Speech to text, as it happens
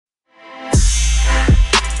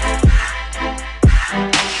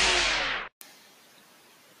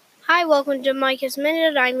welcome to Micah's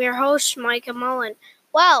Minute. I'm your host, Micah Mullen.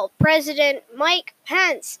 Well, President Mike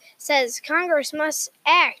Peance says Congress must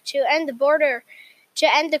act to end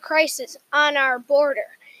the crisis on our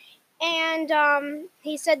border. And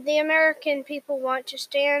he said the American people want to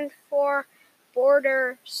stand for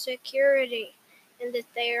border security and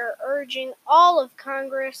that they are urging all of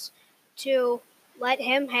Congress to let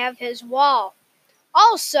him have his wall.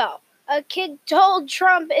 Also, a kid told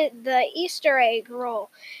Trump the Easter egg rule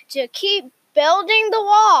to keep building the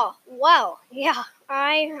wall. Well, yeah,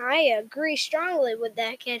 I agree strongly with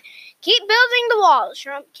that kid. Keep building the wall,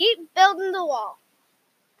 Trump. Keep building the wall.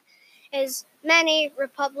 As many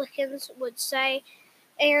Republicans would say.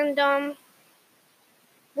 And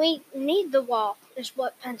we need the wall, is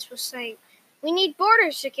what Pence was saying. We need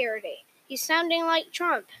border security. He's sounding like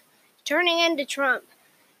Trump, turning into Trump.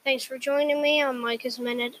 Thanks for joining me on Micah's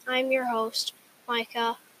Minute. I'm your host,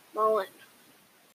 Micah Mullen.